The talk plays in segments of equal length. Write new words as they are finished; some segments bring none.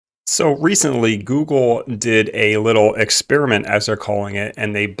So recently, Google did a little experiment, as they're calling it,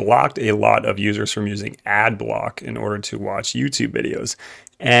 and they blocked a lot of users from using Adblock in order to watch YouTube videos.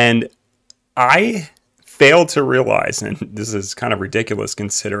 And I failed to realize, and this is kind of ridiculous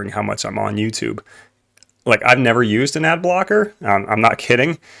considering how much I'm on YouTube. Like, I've never used an ad blocker. I'm not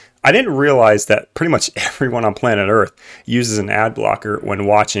kidding. I didn't realize that pretty much everyone on planet Earth uses an ad blocker when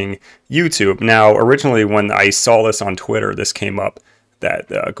watching YouTube. Now, originally when I saw this on Twitter, this came up that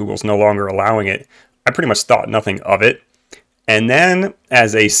Google's no longer allowing it. I pretty much thought nothing of it. And then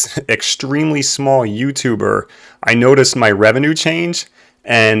as a extremely small YouTuber, I noticed my revenue change,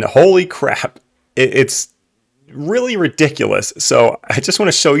 and holy crap, it's really ridiculous. So I just want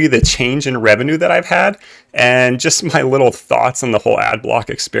to show you the change in revenue that I've had and just my little thoughts on the whole ad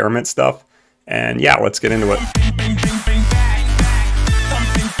block experiment stuff. And yeah, let's get into it.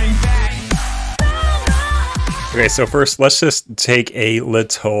 Okay, so first let's just take a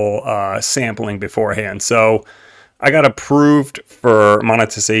little sampling beforehand. So I got approved for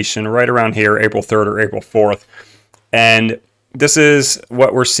monetization right around here, April 3rd or April 4th. And this is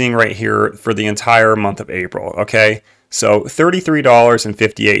what we're seeing right here for the entire month of April, okay? So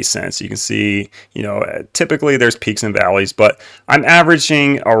 $33.58. You can see, you know, typically there's peaks and valleys, but I'm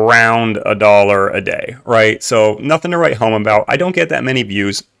averaging around $1 a day, right? So nothing to write home about. I don't get that many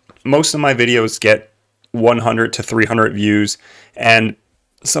views. Most of my videos get 100 to 300 views, and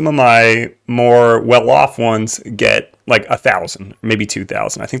some of my more well-off ones get like 1,000, maybe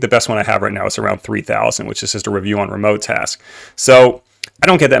 2,000. I think the best one I have right now is around 3,000, which is just a review on Remote Task. So I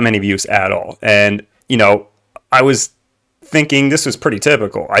don't get that many views at all. And, you know, I was thinking this was pretty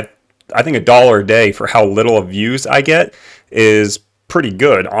typical. I think $1 a day for how little of views I get is pretty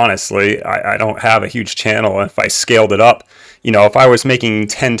good, honestly. I don't have a huge channel. If I scaled it up, you know, if I was making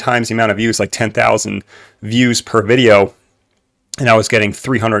 10 times the amount of views, like 10,000 views per video, and I was getting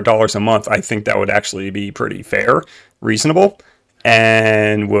 $300 a month, I think that would actually be pretty fair, reasonable,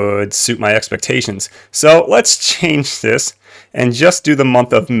 and would suit my expectations. So let's change this and just do the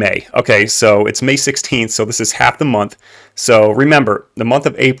month of May. Okay, so it's May 16th, so this is half the month. So remember, the month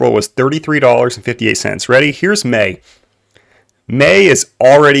of April was $33.58. Ready? Here's May. May is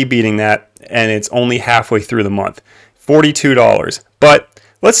already beating that, and it's only halfway through the month. $42. But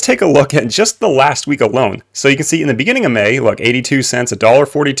let's take a look at just the last week alone. So you can see in the beginning of May, look, 82 cents,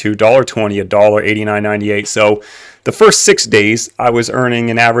 $1.42, $1.20, $1.89.98. So the first 6 days, I was earning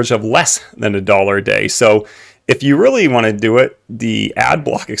an average of less than $1 a day. So if you really want to do it the ad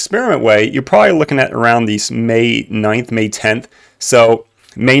block experiment way, you're probably looking at around these May 9th, May 10th. So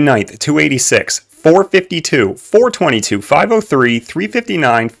May 9th, 286. 452, 422, 503,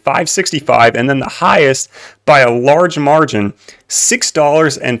 359, 565, and then the highest by a large margin,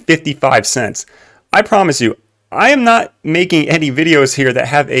 $6.55. I promise you, I am not making any videos here that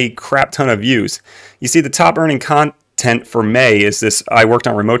have a crap ton of views. You see, the top earning content for May is this. I worked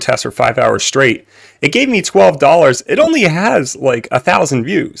on Remote Task for 5 hours straight. It gave me $12. It only has like 1,000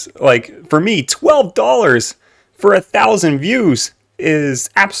 views. Like, for me, $12 for 1,000 views is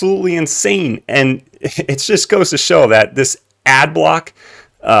absolutely insane, and it just goes to show that this ad block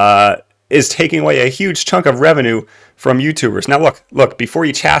is taking away a huge chunk of revenue from YouTubers. Now look, before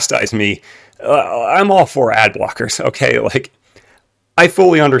you chastise me, I'm all for ad blockers, okay? Like, I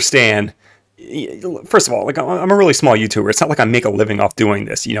fully understand. First of all, like, I'm a really small YouTuber. It's not like I make a living off doing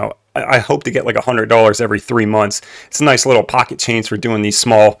this. You know, I hope to get like $100 every 3 months. It's a nice little pocket change for doing these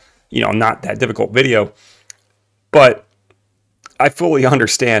small, you know, not that difficult video. But I fully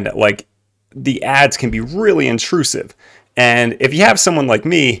understand that, like, the ads can be really intrusive. And if you have someone like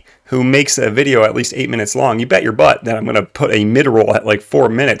me who makes a video at least 8 minutes long, you bet your butt that I'm going to put a mid-roll at like 4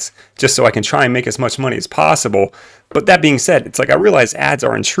 minutes just so I can try and make as much money as possible. But that being said, it's like I realize ads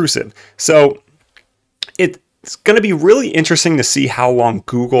are intrusive. So it's going to be really interesting to see how long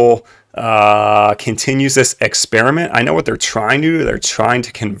Google continues this experiment. I know what they're trying to do. They're trying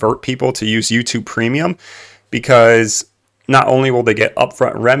to convert people to use YouTube Premium, because not only will they get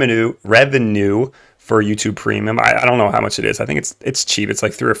upfront revenue for YouTube Premium, I don't know how much it is. I think it's cheap. It's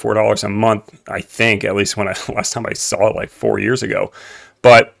like $3 or $4 a month, I think, at least last time I saw it like 4 years ago.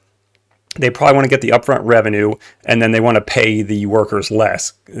 But they probably want to get the upfront revenue, and then they want to pay the workers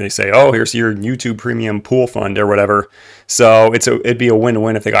less. They say, oh, here's your YouTube Premium pool fund or whatever. So it'd be a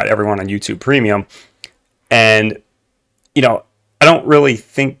win-win if they got everyone on YouTube Premium. And, you know, I don't really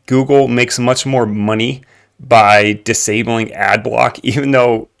think Google makes much more money by disabling ad block, even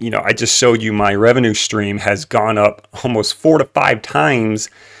though, you know, I just showed you my revenue stream has gone up almost 4 to 5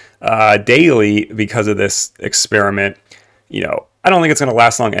 times daily because of this experiment. You know, I don't think it's going to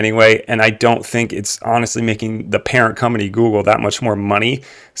last long anyway, and I don't think it's honestly making the parent company Google that much more money.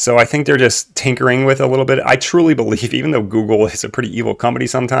 So I think they're just tinkering with a little bit. I truly believe, even though Google is a pretty evil company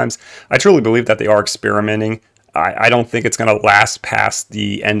sometimes, I truly believe that they are experimenting. I don't think it's going to last past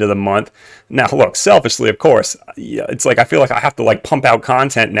the end of the month. Now, look, selfishly, of course, it's like I feel like I have to like pump out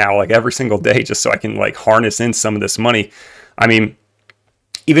content now like every single day just so I can like harness in some of this money. I mean,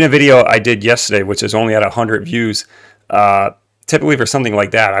 even a video I did yesterday, which is only at 100 views, typically for something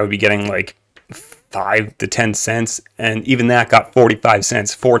like that, I would be getting like 5 to 10 cents, and even that got 45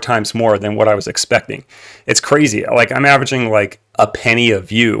 cents, 4 times more than what I was expecting. It's crazy. Like I'm averaging like a penny a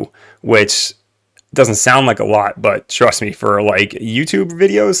view, which doesn't sound like a lot, but trust me, for like YouTube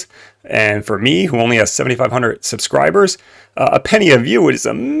videos and for me who only has 7,500 subscribers, a penny a view is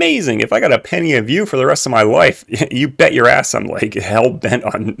amazing. If I got a penny a view for the rest of my life, you bet your ass I'm like hell bent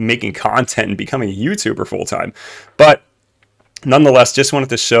on making content and becoming a YouTuber full time. But nonetheless, just wanted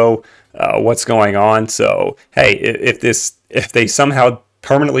to show what's going on. So hey, if they somehow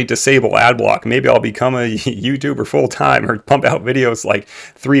permanently disable Adblock, maybe I'll become a YouTuber full time or pump out videos like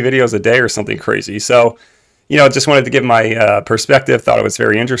 3 videos a day or something crazy. So, you know, just wanted to give my perspective. Thought it was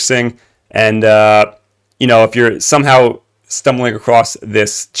very interesting. And you know, if you're somehow stumbling across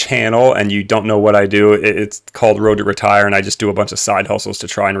this channel and you don't know what I do, it's called Road to Retire, and I just do a bunch of side hustles to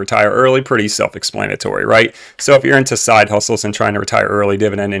try and retire early. Pretty self-explanatory, right? So if you're into side hustles and trying to retire early,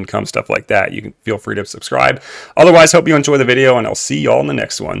 dividend income, stuff like that, you can feel free to subscribe. Otherwise, hope you enjoy the video, and I'll see you all in the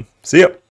next one. See ya.